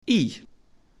I.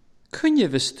 Cynne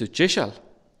vis du gisal?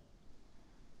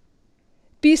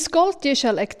 Bí scólt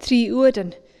díseal ag 3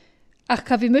 uadan, ach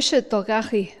ca bhí muise do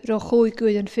gachi ro chóig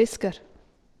uadan fiscar.